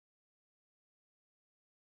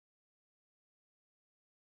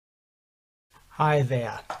Hi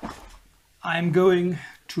there. I'm going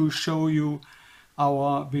to show you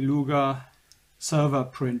our Beluga server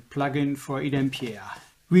print plugin for iDempiere.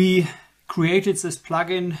 We created this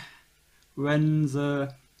plugin when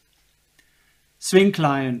the Swing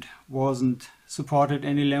client wasn't supported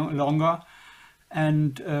any longer,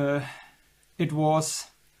 and it was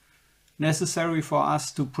necessary for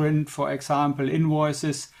us to print, for example,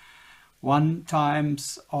 invoices one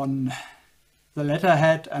times on the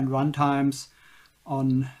letterhead and one times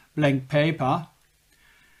on blank paper.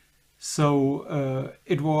 So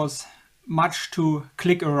it was much to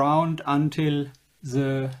click around until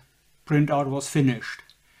the printout was finished.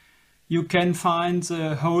 You can find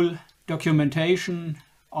the whole documentation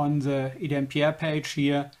on the iDempiere page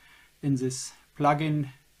here in this plugin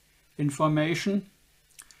information,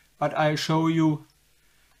 but I'll show you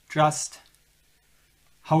just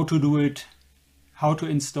how to do it, how to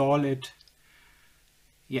install it.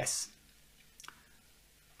 Yes.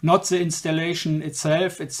 Not the installation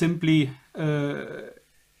itself, it's simply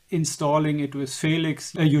installing it with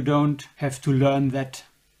Felix. You don't have to learn that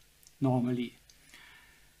normally.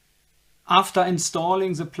 After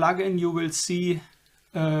installing the plugin, you will see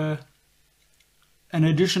an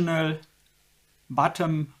additional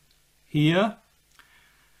button here,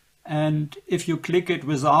 and if you click it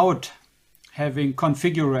without having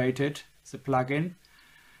configured the plugin,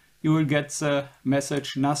 you will get the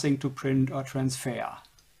message nothing to print or transfer.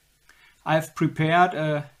 I've prepared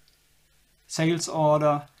a sales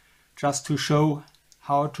order just to show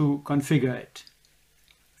how to configure it.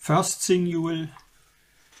 First thing you will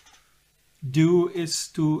do is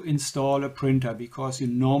to install a printer, because you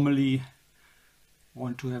normally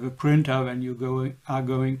want to have a printer when you are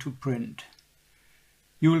going to print.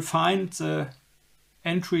 You will find the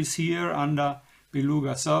entries here under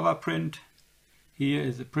Beluga server print. Here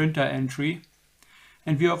is the printer entry,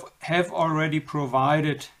 and we have already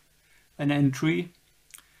provided an entry.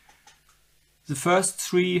 The first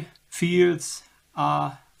three fields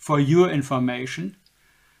are for your information.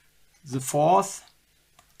 The fourth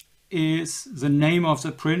is the name of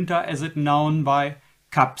the printer as it known by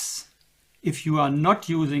caps. If you are not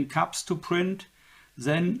using caps to print,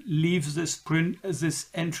 then leave this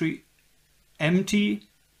entry empty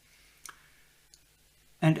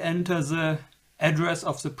and enter the address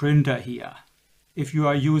of the printer here. If you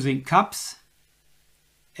are using caps,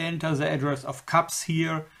 enter the address of caps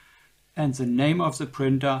here and the name of the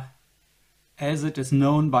printer as it is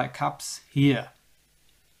known by caps here.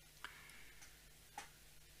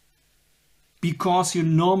 Because you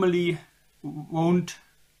normally won't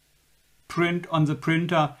print on the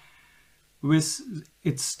printer with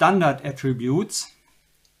its standard attributes,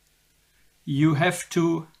 you have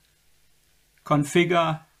to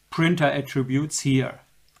configure printer attributes here.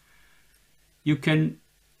 You can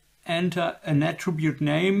enter an attribute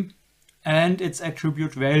name and its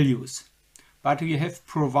attribute values, but we have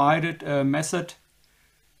provided a method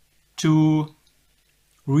to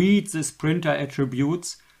read this printer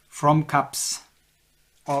attributes from caps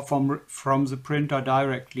or from the printer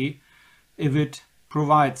directly if it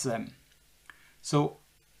provides them. So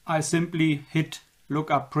I simply hit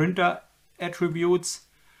look up printer attributes,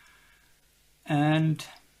 and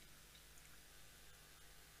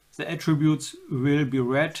the attributes will be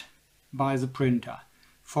read by the printer.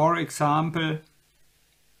 For example,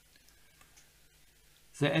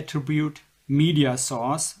 the attribute media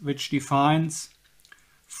source, which defines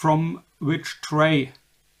from which tray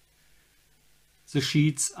the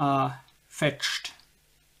sheets are fetched.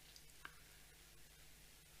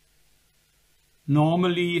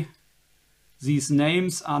 Normally these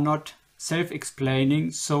names are not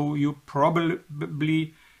self-explaining, so you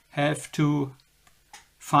probably have to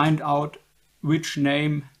find out which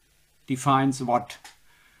name defines what.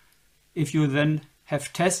 If you then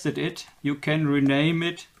have tested it, you can rename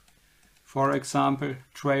it, for example,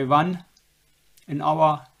 tray 1 in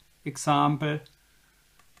our example,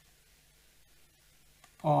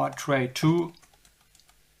 or tray 2,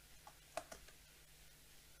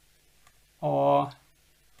 or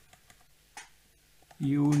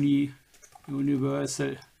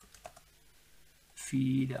universal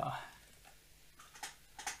feeder.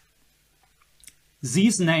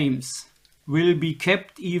 These names will be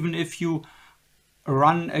kept even if you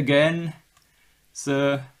run again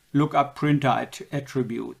the lookup printer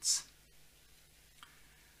attributes.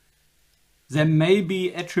 There may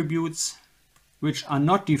be attributes which are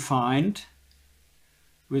not defined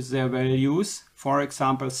with their values, for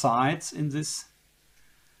example size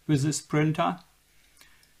with this printer.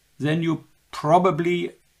 Then you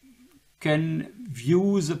probably can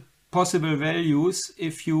view the possible values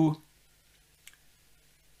if you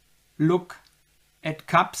look add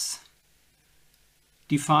caps,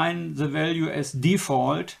 define the value as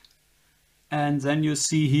default, and then you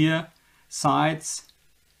see here sides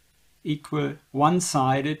equal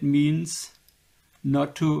one-sided means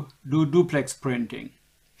not to do duplex printing.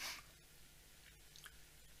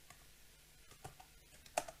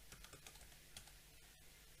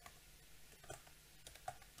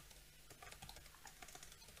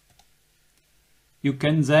 You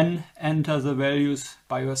can then enter the values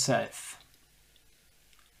by yourself.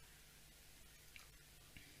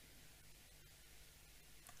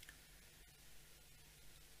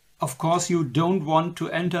 Of course, you don't want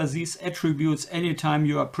to enter these attributes anytime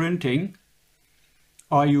you are printing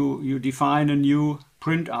or you define a new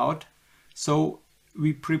printout. So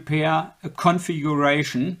we prepare a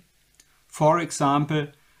configuration, for example,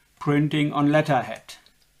 printing on letterhead.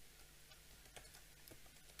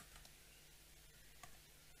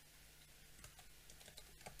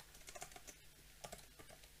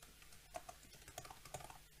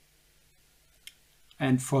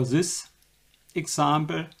 And for this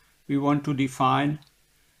example, we want to define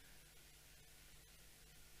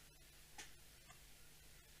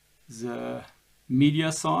the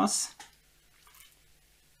media source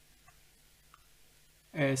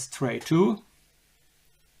as tray2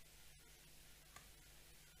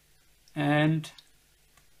 and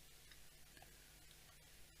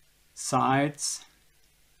sides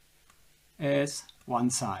as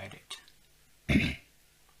one-sided.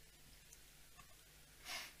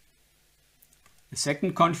 The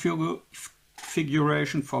second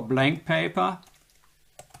configuration for blank paper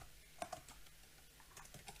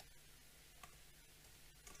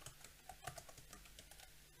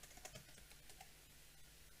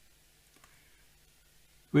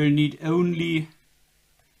will need only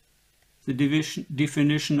the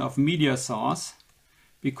definition of media source,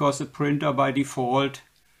 because the printer by default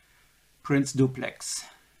prints duplex.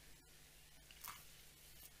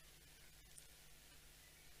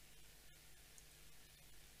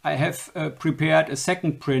 I have prepared a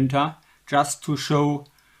second printer just to show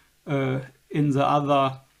in the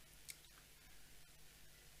other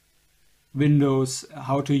windows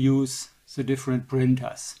how to use the different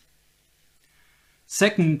printers.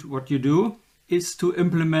 Second, what you do is to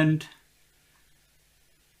implement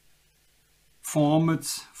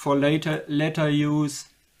formats for letter use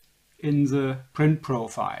in the print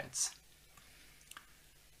profiles.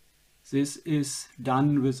 This is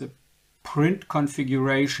done with a print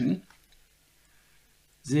configuration.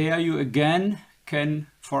 There you again can,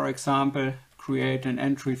 for example, create an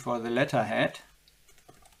entry for the letterhead.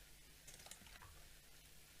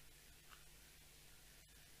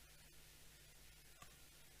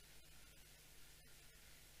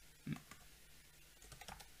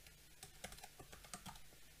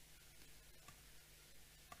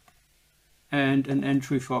 And an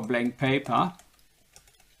entry for blank paper.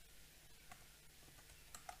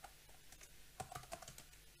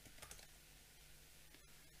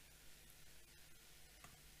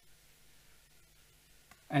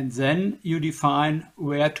 And then you define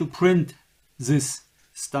where to print this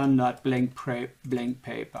standard blank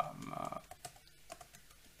paper.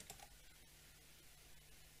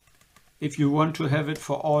 If you want to have it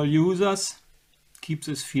for all users, keep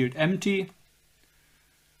this field empty.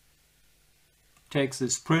 Take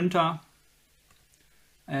this printer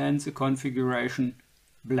and the configuration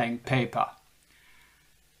blank paper.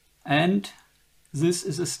 And this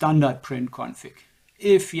is a standard print config.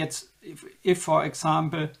 If for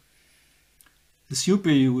example the super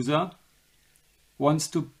user wants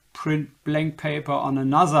to print blank paper on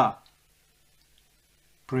another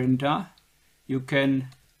printer, you can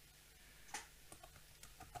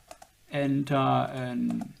enter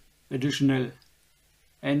an additional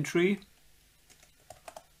entry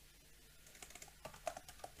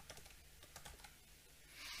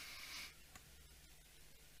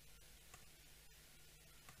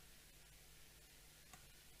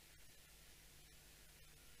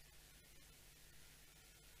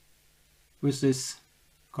with this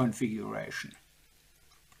configuration.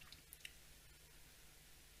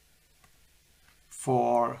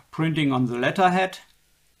 For printing on the letterhead,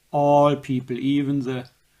 all people, even the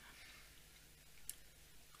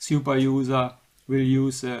super user, will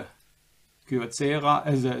use the Kyocera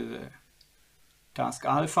as the Task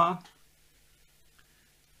Alpha.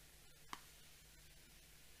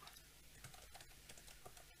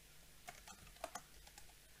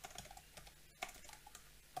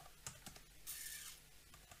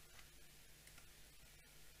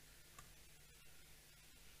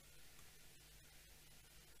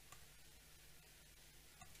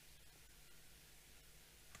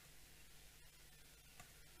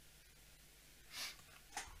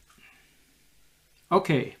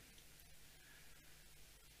 Okay.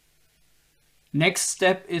 Next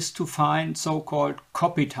step is to find so-called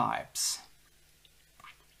copy types.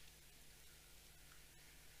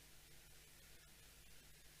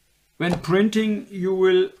 When printing, you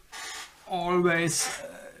will always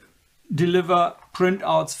deliver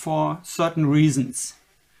printouts for certain reasons.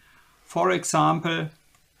 For example,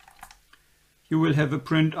 you will have a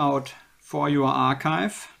printout for your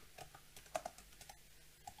archive.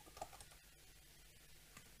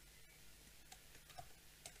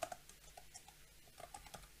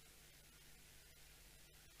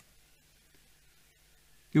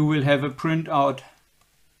 You will have a printout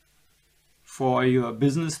for your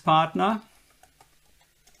business partner.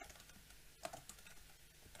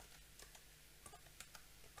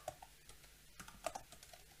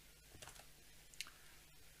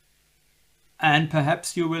 And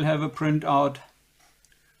perhaps you will have a printout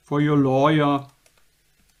for your lawyer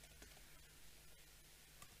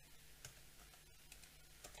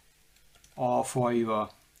or for your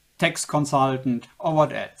tax consultant or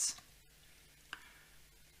what else.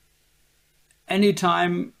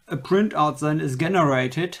 Anytime a printout then is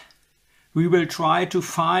generated, we will try to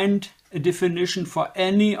find a definition for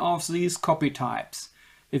any of these copy types.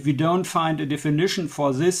 If we don't find a definition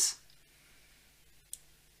for this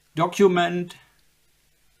document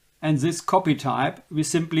and this copy type, we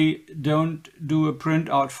simply don't do a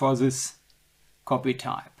printout for this copy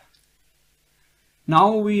type.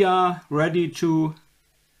 Now we are ready to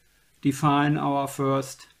define our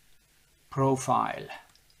first profile.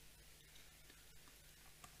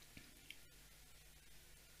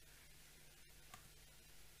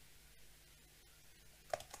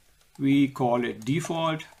 We call it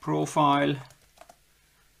default profile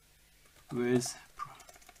with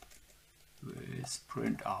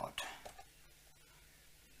printout.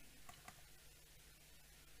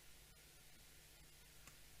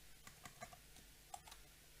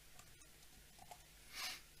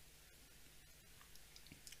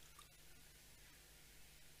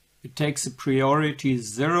 It takes a priority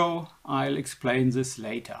 0. I'll explain this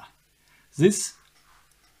later. This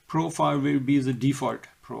profile will be the default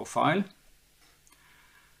profile,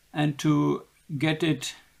 and to get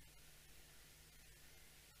it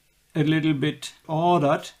a little bit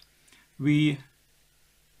ordered, we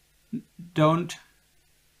don't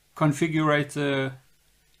configure the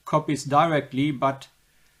copies directly, but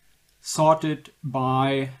sort it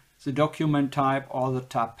by the document type or the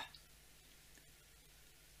tab.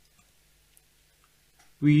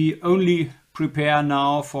 We only prepare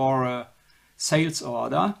now for a sales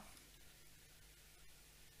order.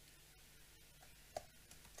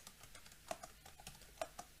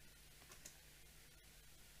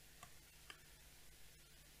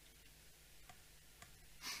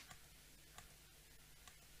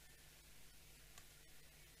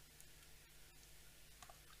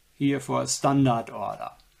 Here for a standard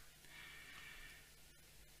order.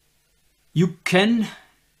 You can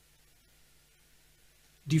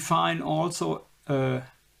define also a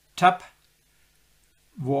tab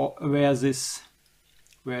where this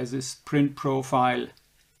print profile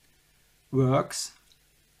works,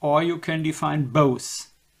 or you can define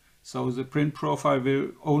both. So the print profile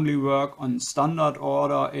will only work on standard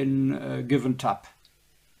order in a given tab.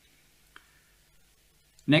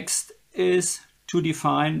 Next is to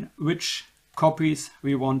define which copies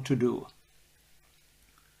we want to do.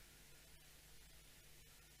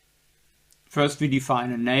 First we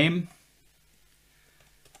define a name,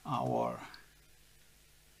 our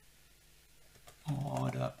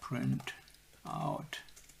order print out.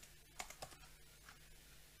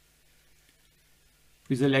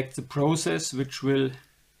 We select the process which will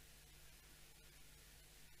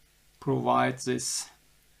provide this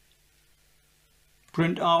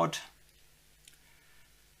printout.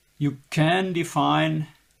 You can define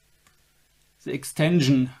the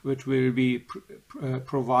extension which will be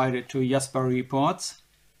provided to Jasper reports.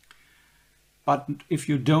 But if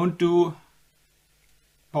you don't do,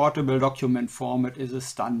 portable document format is a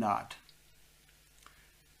standard.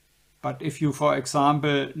 But if you, for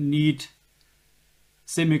example, need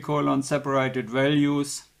semicolon separated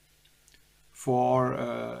values for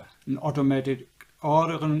an automatic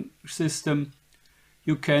ordering system,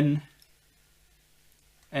 you can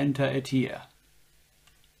enter it here.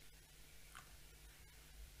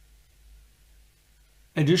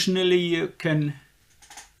 Additionally, you can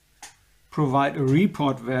provide a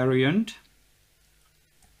report variant.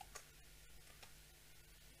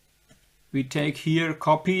 We take here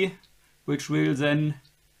copy, which will then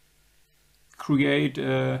create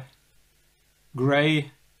a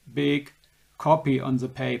gray big copy on the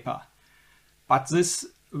paper. But this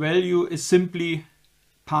value is simply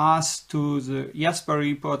path to the Jasper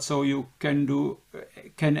report, so you can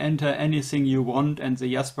enter anything you want, and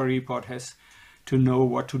the Jasper report has to know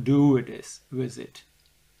what to do with it.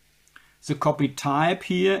 The copy type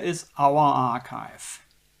here is our archive.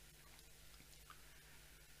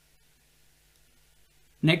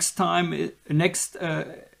 Next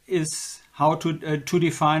is how to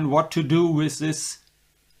define what to do with this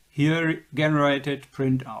here generated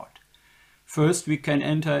printout. First, we can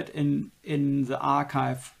enter it in the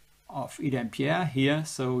archive of iDempiere here,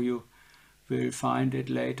 so you will find it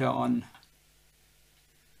later on.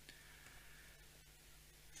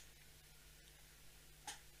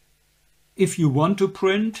 If you want to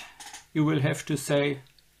print, you will have to say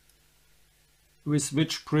with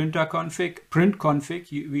which print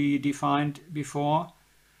config we defined before.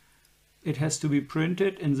 It has to be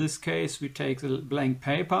printed. In this case, we take the blank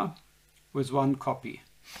paper with 1 copy.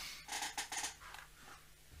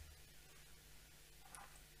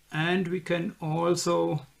 And we can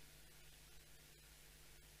also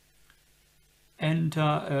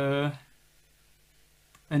enter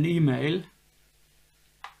an email.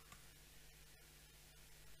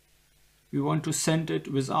 We want to send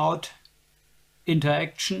it without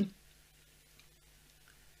interaction.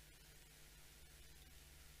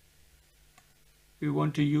 We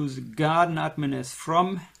want to use garden admin as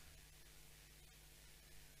from.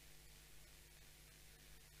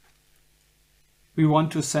 We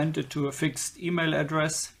want to send it to a fixed email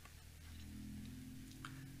address.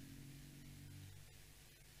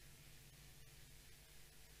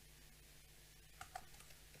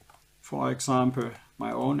 For example,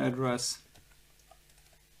 my own address.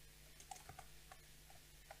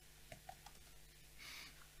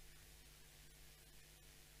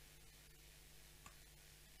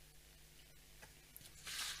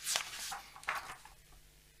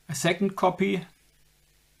 A second copy,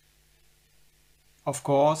 of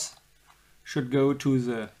course, should go to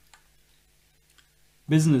the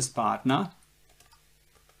business partner.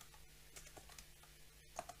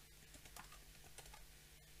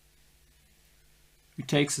 We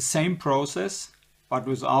take the same process, but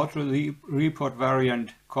without the report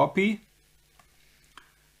variant copy,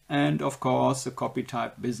 and of course the copy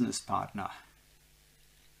type business partner.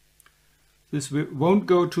 This won't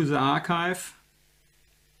go to the archive.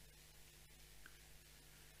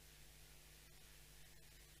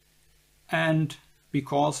 And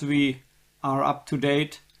because we are up to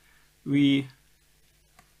date, we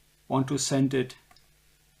want to send it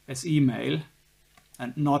as email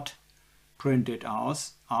and not print it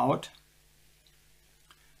out.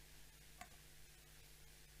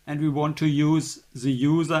 And we want to use the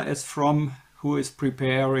user as from who is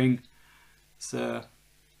preparing the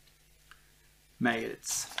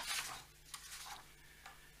mails.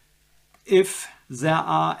 If there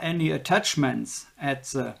are any attachments at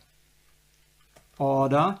the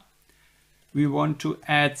order, we want to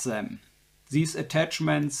add them. These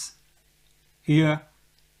attachments here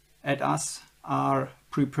at us are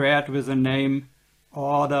prepared with the name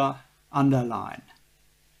order underline.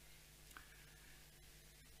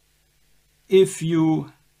 If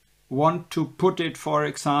you want to put it, for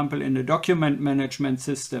example, in a document management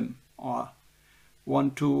system, or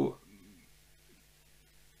want to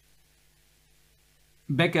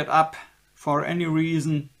back it up for any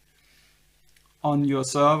reason on your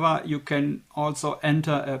server, you can also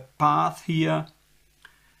enter a path here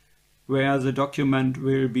where the document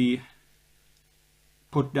will be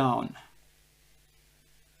put down.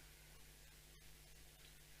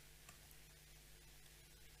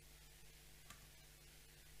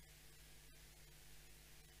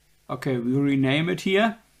 Okay, we rename it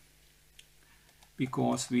here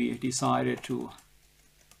because we decided to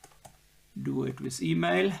do it with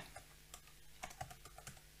email.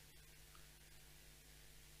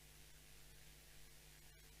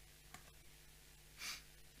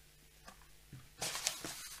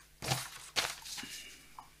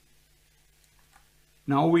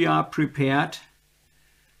 Now we are prepared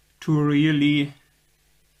to really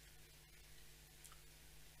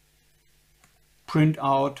print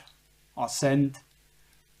out or send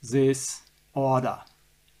this order.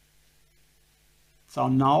 So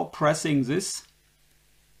now pressing this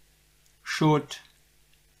should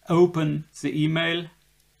open the email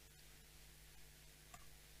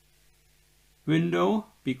window,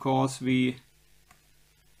 because we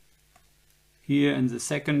here in the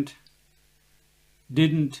second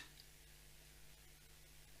didn't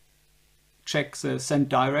check the send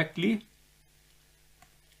directly.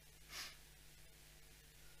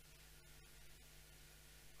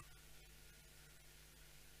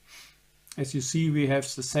 As you see, we have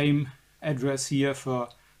the same address here for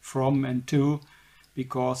from and to,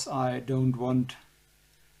 because I don't want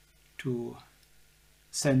to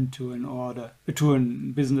send to an order to a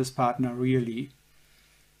business partner really.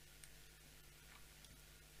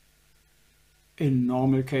 In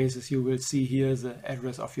normal cases, you will see here the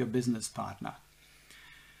address of your business partner.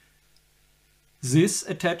 This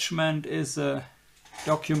attachment is a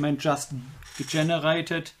document just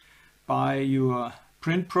generated by your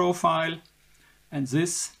print profile, and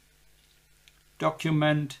this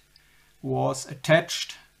document was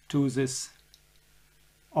attached to this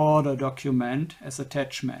order document as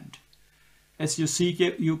attachment. As you see,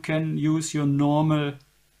 you can use your normal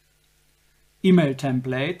email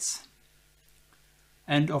templates,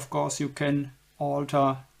 and of course you can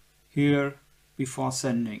alter here before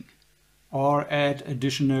sending or add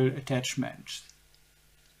additional attachments.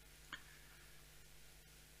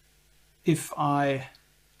 If I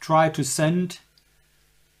try to send,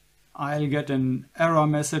 I'll get an error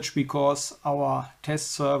message because our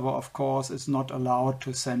test server, of course, is not allowed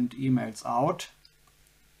to send emails out.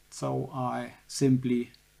 So I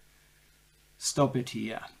simply stop it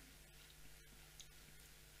here.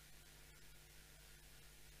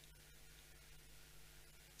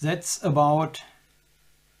 That's about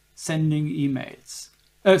sending emails,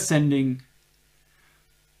 sending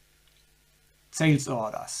sales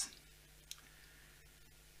orders.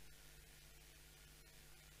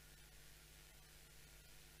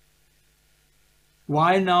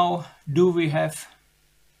 Why now do we have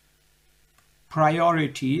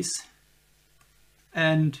priorities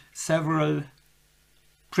and several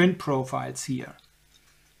print profiles here?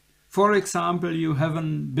 For example, you have a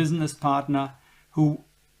business partner who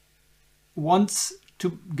wants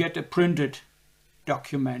to get a printed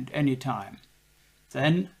document anytime.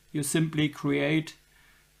 Then you simply create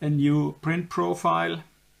a new print profile.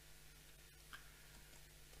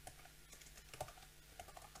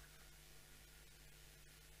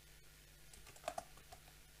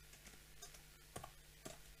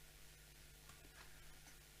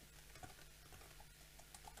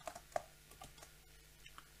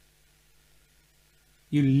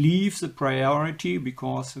 You leave the priority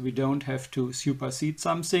because we don't have to supersede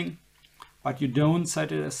something, but you don't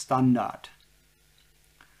set it as standard.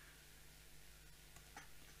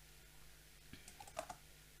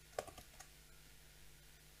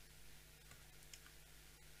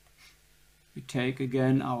 We take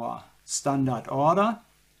again our standard order,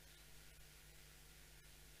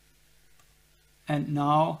 and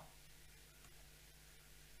now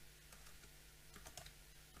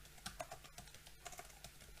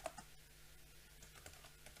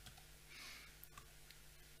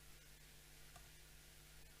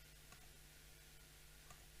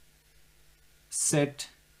set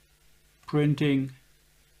printing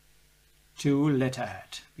to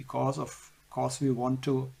letterhead, because of course we want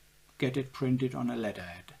to get it printed on a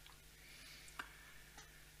letterhead.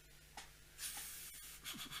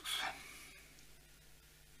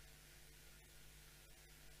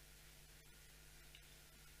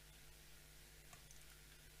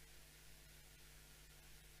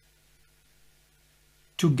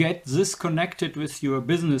 To get this connected with your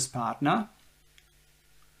business partner,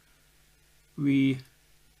 we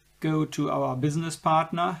go to our business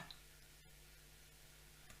partner,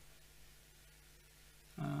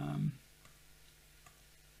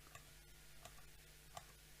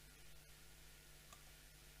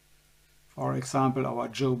 for example our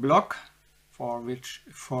Joe Block, for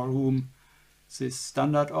whom this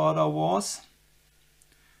standard order was,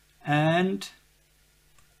 and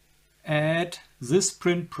add this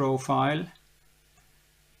print profile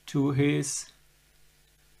to his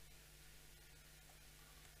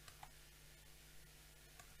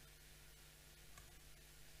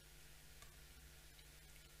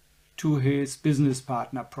business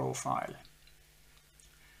partner profile.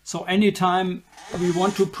 So anytime we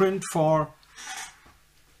want to print for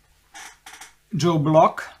Joe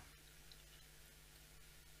Block,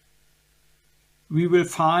 we will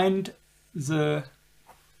find the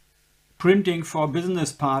printing for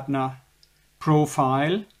business partner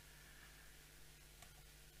profile,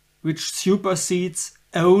 which supersedes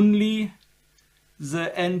only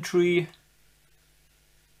the entry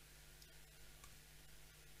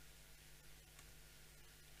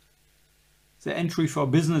for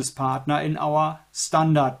business partner in our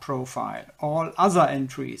standard profile. All other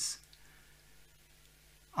entries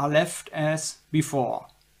are left as before.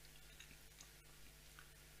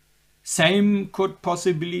 Same could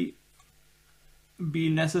possibly be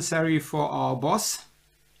necessary for our boss.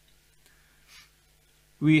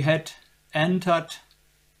 We had entered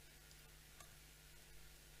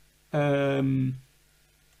a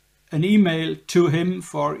an email to him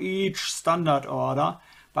for each standard order,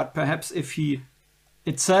 but perhaps if he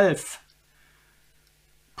itself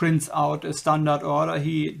prints out a standard order,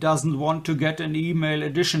 he doesn't want to get an email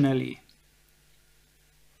additionally.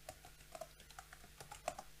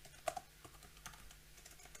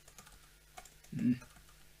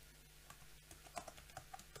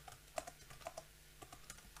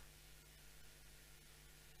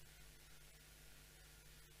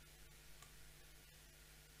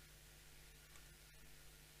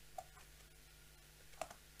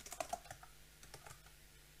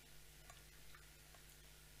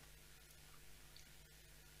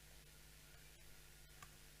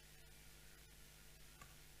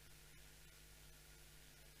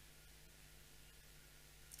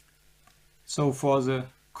 So for the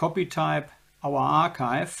copy type, our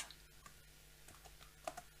archive,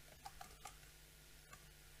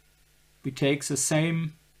 we take the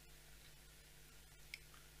same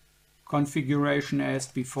configuration as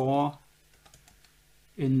before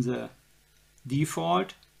in the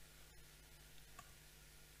default.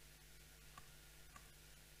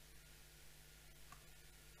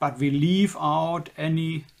 But we leave out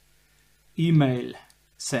any email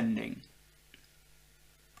sending.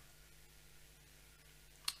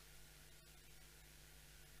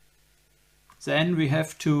 Then we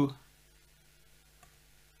have to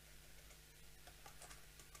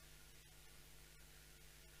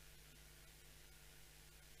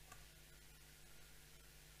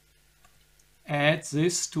add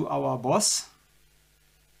this to our boss.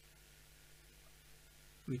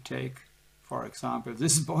 We take, for example,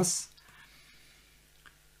 this boss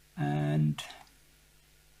and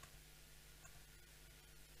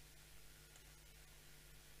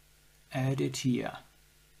add it here.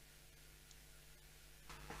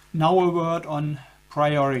 Now a word on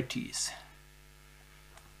priorities.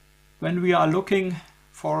 When we are looking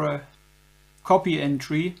for a copy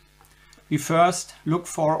entry, we first look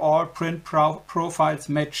for all print profiles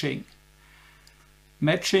matching.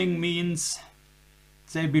 Matching means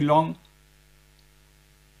they belong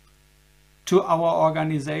to our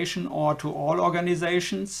organization or to all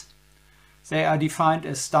organizations. They are defined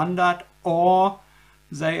as standard, or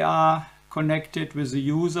they are connected with the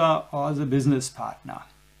user or the business partner.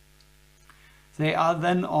 They are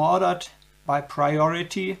then ordered by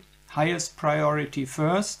priority, highest priority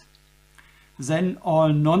first, then all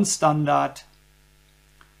non-standard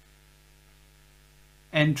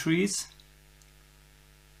entries,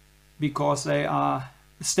 because they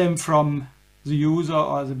stem from the user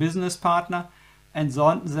or the business partner, and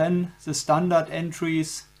then the standard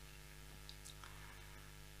entries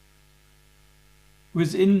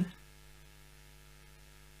within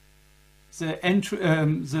the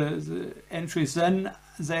entries. Then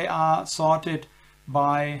they are sorted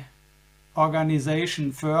by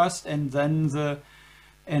organization first, and then the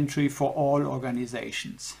entry for all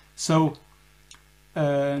organizations. So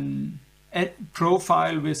a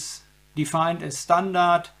profile with defined as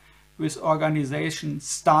standard with organization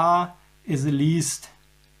star is the least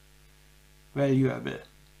valuable.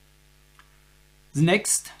 The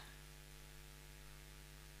next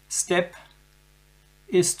step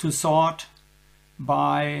is to sort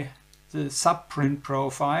by the subprint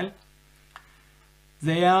profile.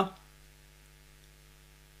 There,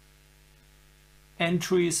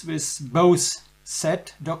 entries with both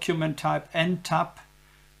set, document type, and tab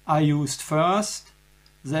are used first,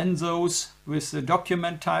 then those with the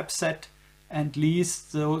document type set, and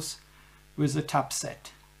least those with the tab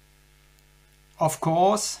set. Of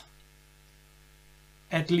course,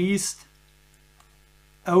 at least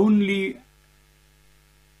only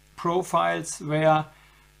profiles where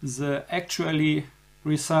the actually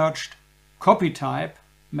researched copy type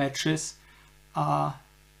matches are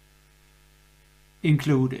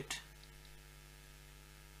included.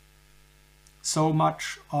 So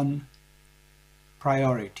much on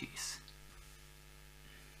priorities.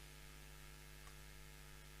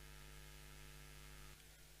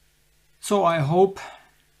 So I hope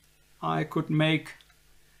I could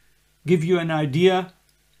give you an idea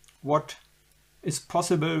what is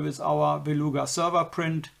possible with our Beluga server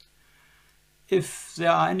print. If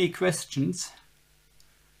there are any questions,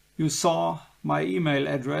 you saw my email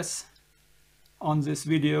address on this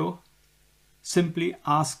video. Simply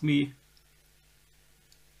ask me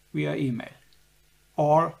via email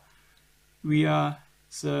or via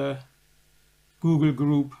the Google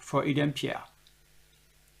group for iDempiere.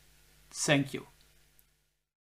 Thank you.